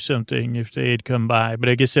cousins or something if they had come by. But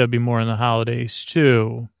I guess that would be more on the holidays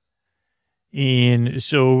too. And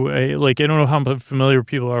so, I don't know how familiar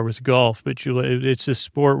people are with golf, but it's a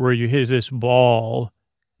sport where you hit this ball.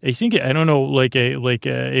 I don't know,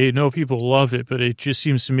 I know people love it, but it just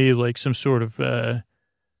seems to me like some sort of, I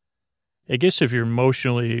guess if you're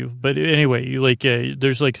emotionally, but anyway,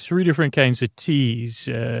 there's three different kinds of tees,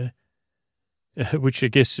 which I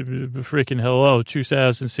guess freaking hello,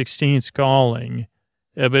 2016's calling.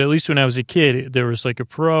 But at least when I was a kid, there was a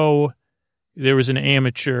pro, there was an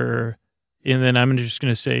amateur, and then I'm just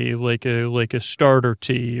going to say a starter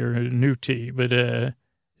tee or a new tee, but they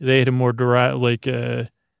had a more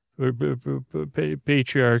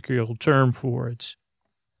patriarchal term for it.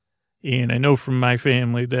 And I know from my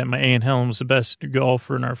family that my Aunt Helen was the best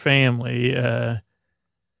golfer in our family.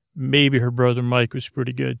 Maybe her brother Mike was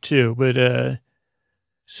pretty good too, but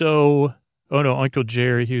Uncle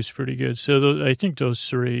Jerry, he was pretty good. So I think those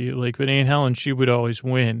three, but Aunt Helen, she would always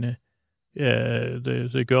win.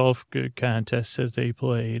 The golf contests that they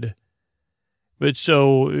played. But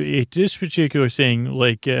so this particular thing,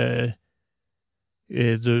 the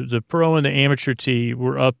pro and the amateur tee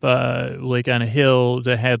were up on a hill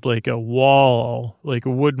that had a wall, a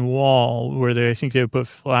wooden wall where I think they would put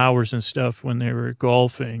flowers and stuff when they were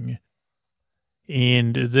golfing.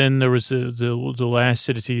 And then there was the last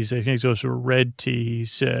set of tees. I think those were red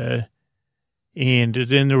tees. And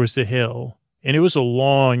then there was the hill. And it was a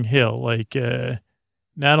long hill,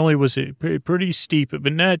 not only was it pretty steep,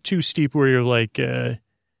 but not too steep where you're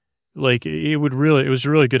it was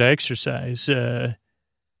really good exercise. And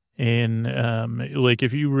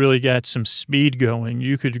if you really got some speed going,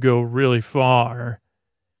 you could go really far.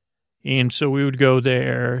 And so we would go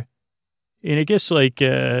there. And I guess I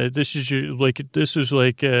don't know if this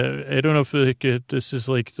is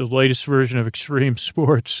the latest version of extreme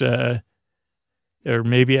sports, or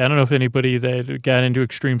maybe, I don't know if anybody that got into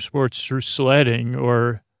extreme sports through sledding,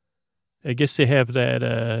 or I guess they have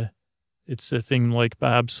that, it's a thing like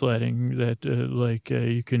bobsledding that,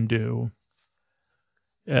 you can do.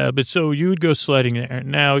 But so you would go sledding there.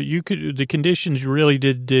 Now, the conditions really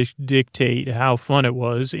did dictate how fun it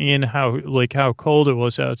was and how cold it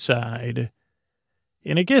was outside.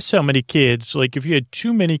 And I guess how many kids, if you had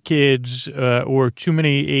too many kids, or too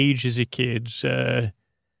many ages of kids,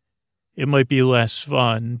 it might be less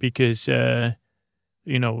fun because, ideally,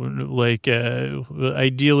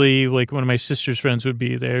 one of my sister's friends would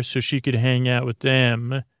be there so she could hang out with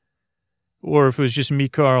them. Or if it was just me,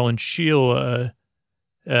 Carl, and Sheila,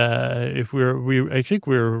 If I think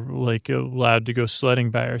we were like allowed to go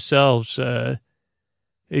sledding by ourselves. I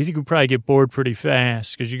think we'd probably get bored pretty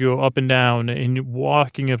fast because you go up and down and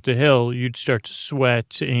walking up the hill, you'd start to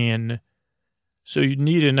sweat. And so you'd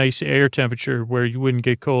need a nice air temperature where you wouldn't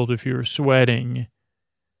get cold if you were sweating.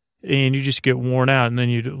 And you just get worn out. And then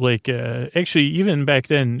you'd actually, even back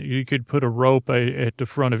then, you could put a rope at the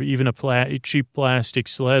front of even a cheap plastic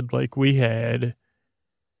sled like we had,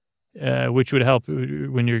 which would help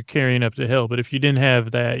when you're carrying up the hill. But if you didn't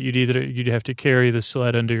have that, you'd have to carry the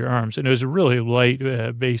sled under your arms. And it was a really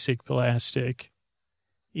light, basic plastic.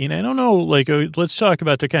 And I don't know, let's talk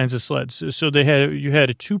about the kinds of sleds. So you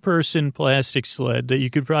had a 2-person plastic sled that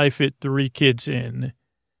you could probably fit 3 kids in.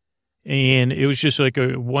 And it was just like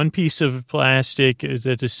one piece of plastic,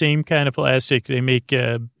 that the same kind of plastic they make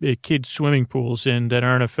kids swimming pools in that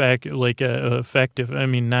aren't effective. I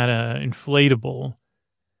mean, not inflatable.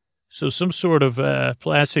 So some sort of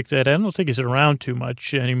plastic that I don't think is around too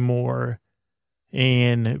much anymore,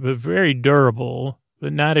 but very durable,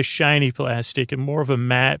 but not a shiny plastic and more of a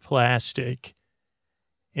matte plastic.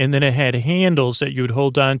 And then it had handles that you would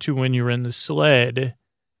hold on to when you were in the sled.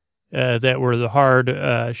 That were the hard,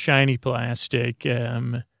 shiny plastic.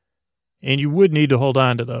 And you would need to hold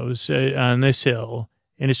on to those on this hill.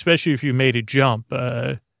 And especially if you made a jump,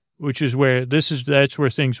 which is that's where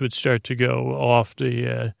things would start to go off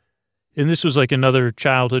and this was like another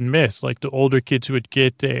childhood myth. Like the older kids would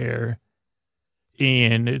get there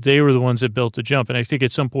and they were the ones that built the jump. And I think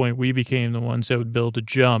at some point we became the ones that would build a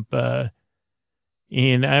jump.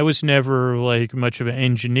 And I was never like much of an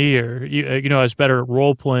engineer. I was better at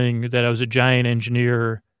role playing that I was a giant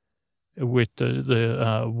engineer with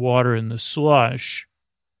the water and the slush.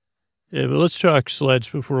 Yeah, but let's talk sleds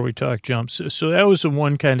before we talk jumps. So that was the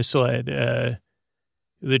one kind of sled,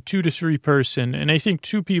 the 2 to 3 person. And I think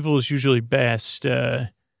 2 people is usually best because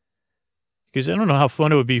I don't know how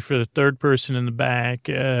fun it would be for the 3rd person in the back.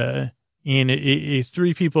 And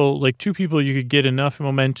 3 people, like 2 people, you could get enough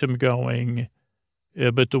momentum going.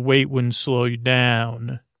 But the weight wouldn't slow you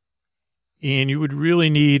down. And you would really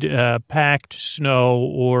need packed snow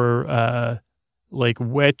or like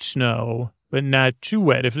wet snow, but not too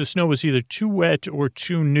wet. If the snow was either too wet or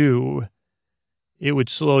too new, it would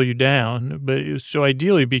slow you down. So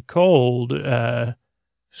ideally be cold, so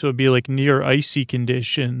it'd be like near icy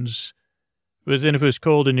conditions. But then if it was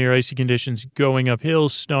cold and near icy conditions, going uphill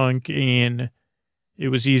stunk, and it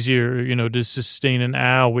was easier, to sustain an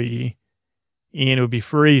owie. And it would be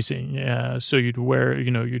freezing, so you'd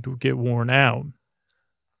get worn out.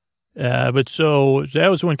 But so that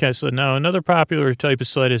was one kind of sled. Now, another popular type of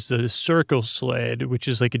sled is the circle sled, which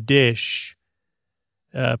is like a dish,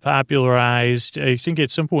 popularized. I think at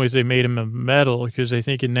some point they made them of metal because I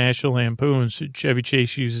think in National Lampoons, Chevy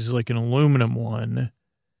Chase uses like an aluminum one.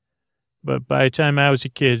 But by the time I was a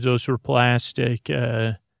kid, those were plastic.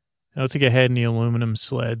 I don't think I had any aluminum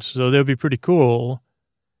sleds, so they'd be pretty cool.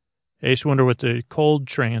 I just wonder what the cold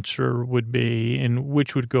transfer would be and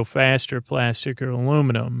which would go faster, plastic or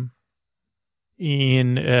aluminum.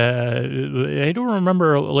 And I don't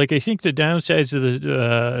remember, I think the downsides of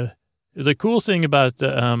the cool thing about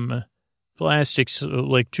the plastics,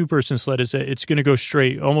 like 2-person sled, is that it's going to go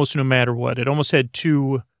straight almost no matter what. It almost had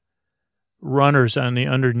 2 runners on the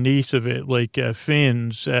underneath of it, like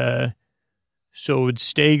fins, so it would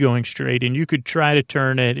stay going straight. And you could try to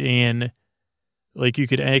turn it and like you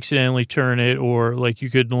could accidentally turn it, or like you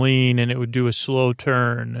could lean and it would do a slow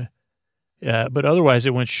turn. But otherwise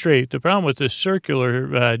it went straight. The problem with the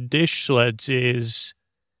circular dish sleds is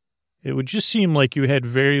it would just seem like you had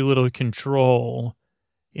very little control.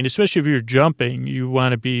 And especially if you're jumping, you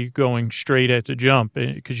want to be going straight at the jump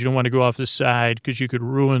because you don't want to go off the side because you could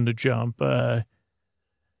ruin the jump. But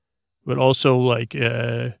also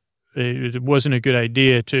it wasn't a good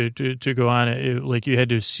idea to go on it. Like you had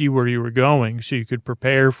to see where you were going so you could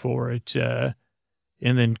prepare for it, and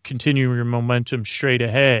then continue your momentum straight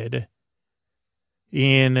ahead.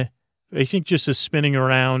 And I think just the spinning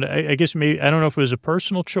around, I guess maybe, I don't know if it was a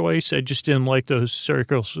personal choice. I just didn't like those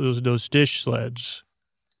circles, those dish sleds.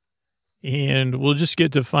 And we'll just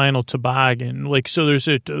get to final toboggan. So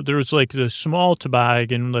there was like the small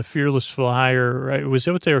toboggan, the Fearless Flyer, right? Was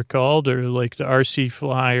that what they were called? Or like the RC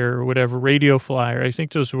Flyer or whatever, Radio Flyer. I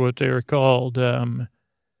think those were what they were called.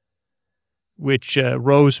 Which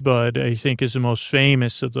Rosebud, I think, is the most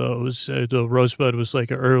famous of those. The Rosebud was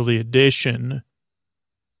like an early edition.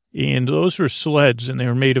 And those were sleds and they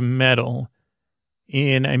were made of metal.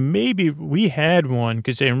 And we had one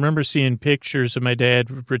because I remember seeing pictures of my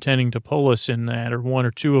dad pretending to pull us in that, or 1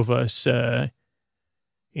 or 2 of us. And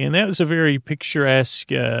that was a very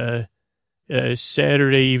picturesque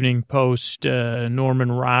Saturday Evening Post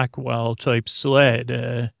Norman Rockwell type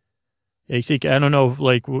sled. I think, I don't know,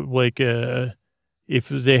 if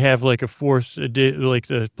they have like a like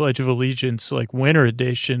the Pledge of Allegiance, like winter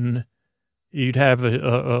edition, you'd have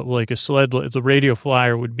like a sled. The Radio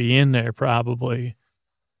Flyer would be in there probably,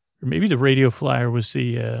 or maybe the Radio Flyer was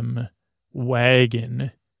the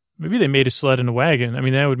wagon. Maybe they made a sled in a wagon. I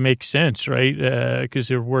mean, that would make sense, right? Because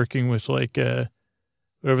they're working with like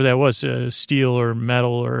whatever that was, steel or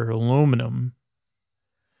metal or aluminum.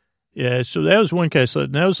 Yeah, so that was one kind of sled.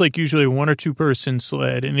 And that was like usually a 1 or 2 person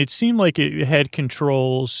sled, and it seemed like it had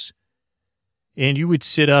controls. And you would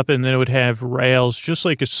sit up and then it would have rails, just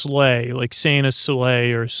like a sleigh, like Santa's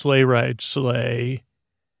sleigh or a sleigh ride sleigh.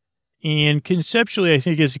 And conceptually, I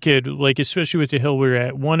think as a kid, like especially with the hill we were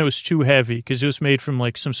at, one, it was too heavy because it was made from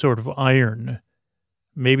like some sort of iron.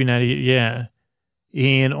 Maybe not, yeah.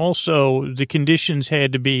 And also the conditions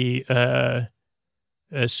had to be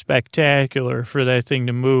spectacular for that thing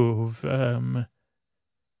to move.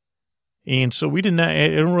 And so we did not, I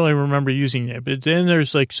don't really remember using that. But then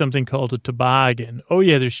there's like something called a toboggan. Oh,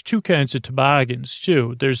 yeah, there's 2 kinds of toboggans,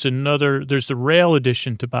 too. There's the rail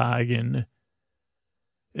edition toboggan.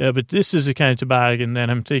 But this is the kind of toboggan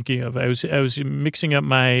that I'm thinking of. I was mixing up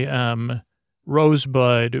my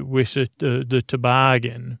Rosebud with the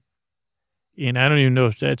toboggan. And I don't even know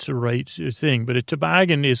if that's the right thing. But a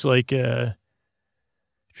toboggan is like I'm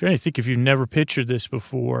trying to think if you've never pictured this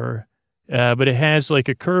before. But it has like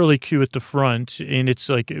a curly Q at the front, and it's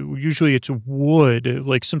like, usually it's wood,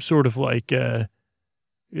 like some sort of like,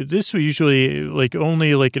 this would usually like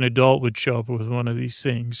only like an adult would show up with one of these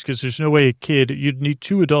things because there's no way you'd need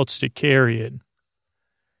 2 adults to carry it.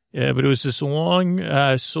 Yeah, but it was this long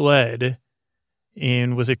sled,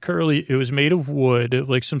 and with it was made of wood,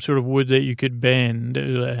 like some sort of wood that you could bend,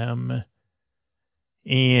 and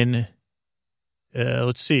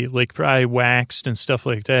let's see, like probably waxed and stuff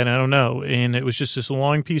like that. I don't know. And it was just this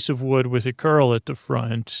long piece of wood with a curl at the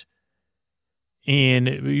front. And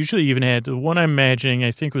it usually even had the one I'm imagining,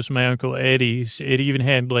 I think was my Uncle Eddie's. It even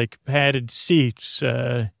had like padded seats.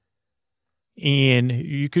 And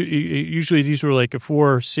usually these were like a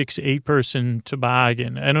 4, 6, 8 person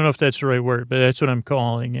toboggan. I don't know if that's the right word, but that's what I'm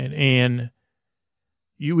calling it. And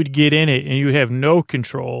you would get in it and you have no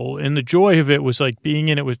control. And the joy of it was like being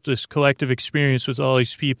in it with this collective experience with all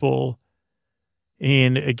these people.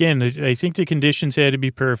 And again, I think the conditions had to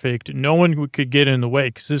be perfect. No one could get in the way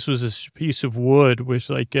because this was a piece of wood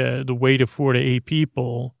with like the weight of 4 to 8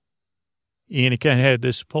 people. And it kind of had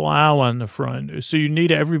this plow on the front. So you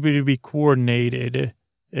need everybody to be coordinated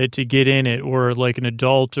to get in it, or like an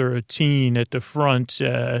adult or a teen at the front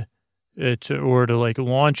to like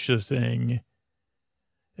launch the thing.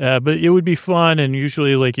 But it would be fun, and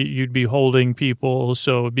usually, like, you'd be holding people,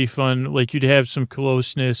 so it'd be fun. Like, you'd have some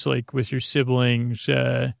closeness, like, with your siblings.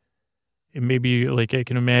 And maybe, like, I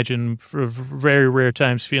can imagine for very rare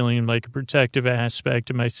times feeling like a protective aspect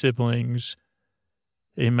of my siblings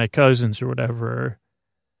and my cousins or whatever.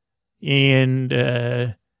 And,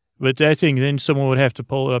 but that thing, then someone would have to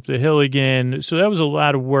pull it up the hill again. So that was a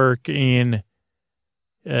lot of work, and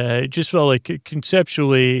it just felt like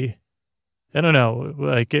conceptually, I don't know,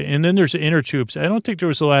 like, and then there's inner tubes. I don't think there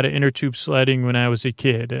was a lot of inner tube sledding when I was a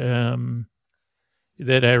kid,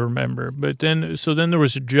 that I remember. But then there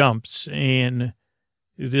was jumps, and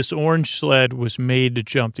this orange sled was made to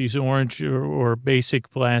jump. These orange or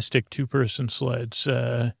basic plastic 2-person sleds.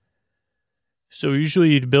 So usually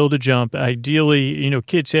you'd build a jump. Ideally,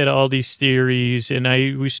 kids had all these theories, and I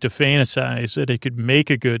used to fantasize that I could make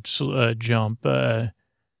a good jump.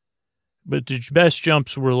 But the best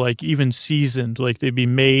jumps were like even seasoned, like they'd be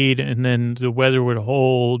made and then the weather would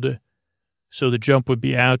hold. So the jump would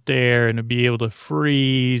be out there and it'd be able to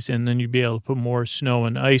freeze, and then you'd be able to put more snow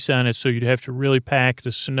and ice on it. So you'd have to really pack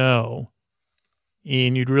the snow,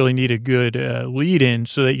 and you'd really need a good lead in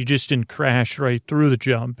so that you just didn't crash right through the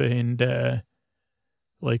jump and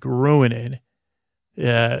like ruin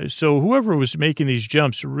it. So whoever was making these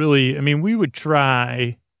jumps really, I mean, we would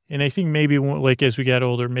try. And I think maybe, like, as we got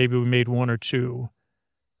older, maybe we made 1 or 2.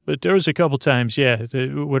 But there was a couple times,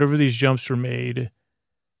 whatever these jumps were made,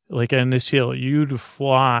 like on this hill, you'd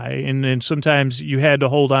fly. And then sometimes you had to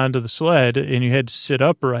hold on to the sled and you had to sit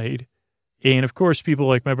upright. And, of course, people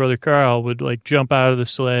like my brother Carl would, like, jump out of the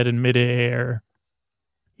sled in midair.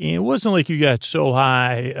 And it wasn't like you got so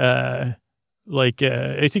high.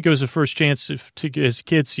 I think it was the first chance as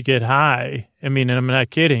kids to get high. I mean, and I'm not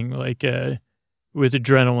kidding. Like, with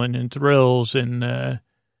adrenaline and thrills, and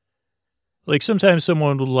like sometimes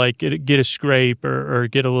someone would like get a scrape or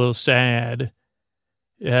get a little sad,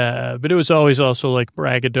 But it was always also like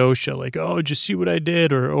braggadocio, like, oh, just see what I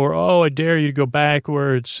did, or oh, I dare you to go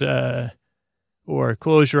backwards, or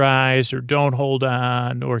close your eyes, or don't hold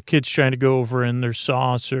on, or kids trying to go over in their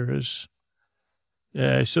saucers.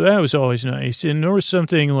 So that was always nice. And there was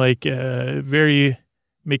something like very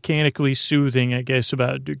mechanically soothing, I guess,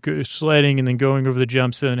 about sledding and then going over the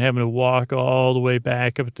jumps and then having to walk all the way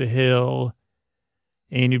back up the hill.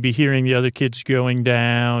 And you'd be hearing the other kids going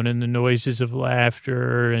down and the noises of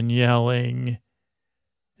laughter and yelling.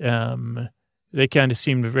 They kind of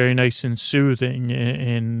seemed very nice and soothing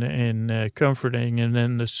and comforting. And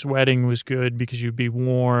then the sweating was good because you'd be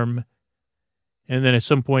warm. And then at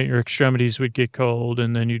some point your extremities would get cold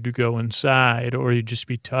and then you'd go inside or you'd just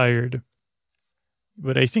be tired.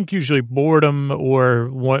 But I think usually boredom or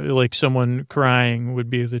like someone crying would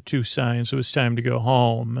be the two signs it was time to go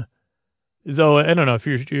home. Though, I don't know if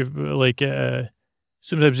you're like,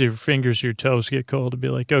 sometimes your fingers, your toes get cold to be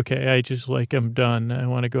like, okay, I'm done. I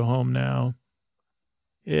want to go home now.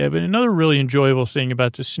 Yeah, but another really enjoyable thing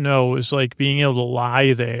about the snow is like being able to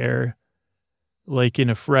lie there, like in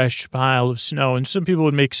a fresh pile of snow. And some people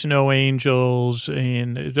would make snow angels,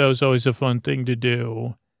 and that was always a fun thing to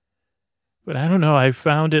do. But I don't know, I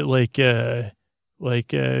found it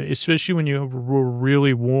especially when you were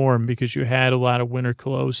really warm because you had a lot of winter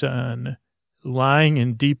clothes on, lying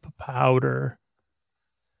in deep powder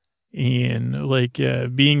and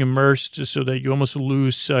being immersed so that you almost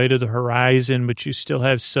lose sight of the horizon, but you still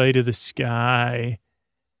have sight of the sky.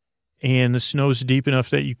 And the snow's deep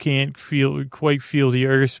enough that you can't quite feel the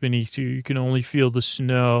earth beneath you. You can only feel the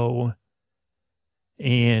snow.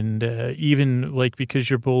 And even because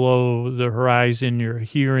you're below the horizon, your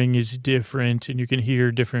hearing is different and you can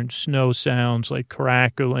hear different snow sounds like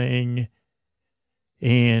crackling.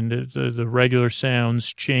 And the regular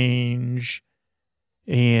sounds change,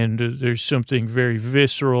 and there's something very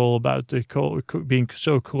visceral about the cold, being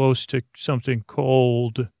so close to something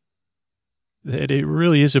cold that it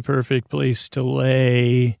really is a perfect place to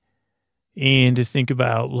lay and to think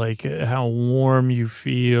about how warm you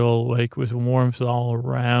feel, with warmth all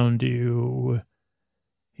around you,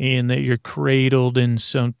 and that you're cradled in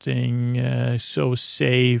something so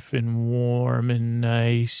safe and warm and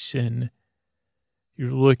nice, and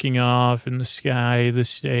you're looking off in the sky. The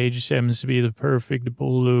stage just happens to be the perfect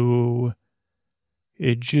blue.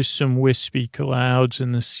 It's just some wispy clouds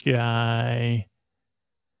in the sky.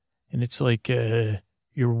 And it's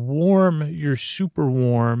you're warm, you're super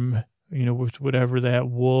warm, with whatever that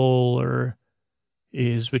wool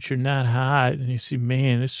is, but you're not hot. And you see,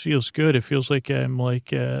 man, this feels good. It feels like I'm I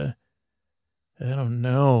don't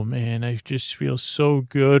know, man. I just feel so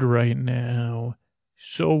good right now.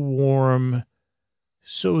 So warm.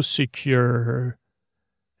 So secure,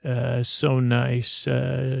 so nice.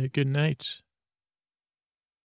 Good night.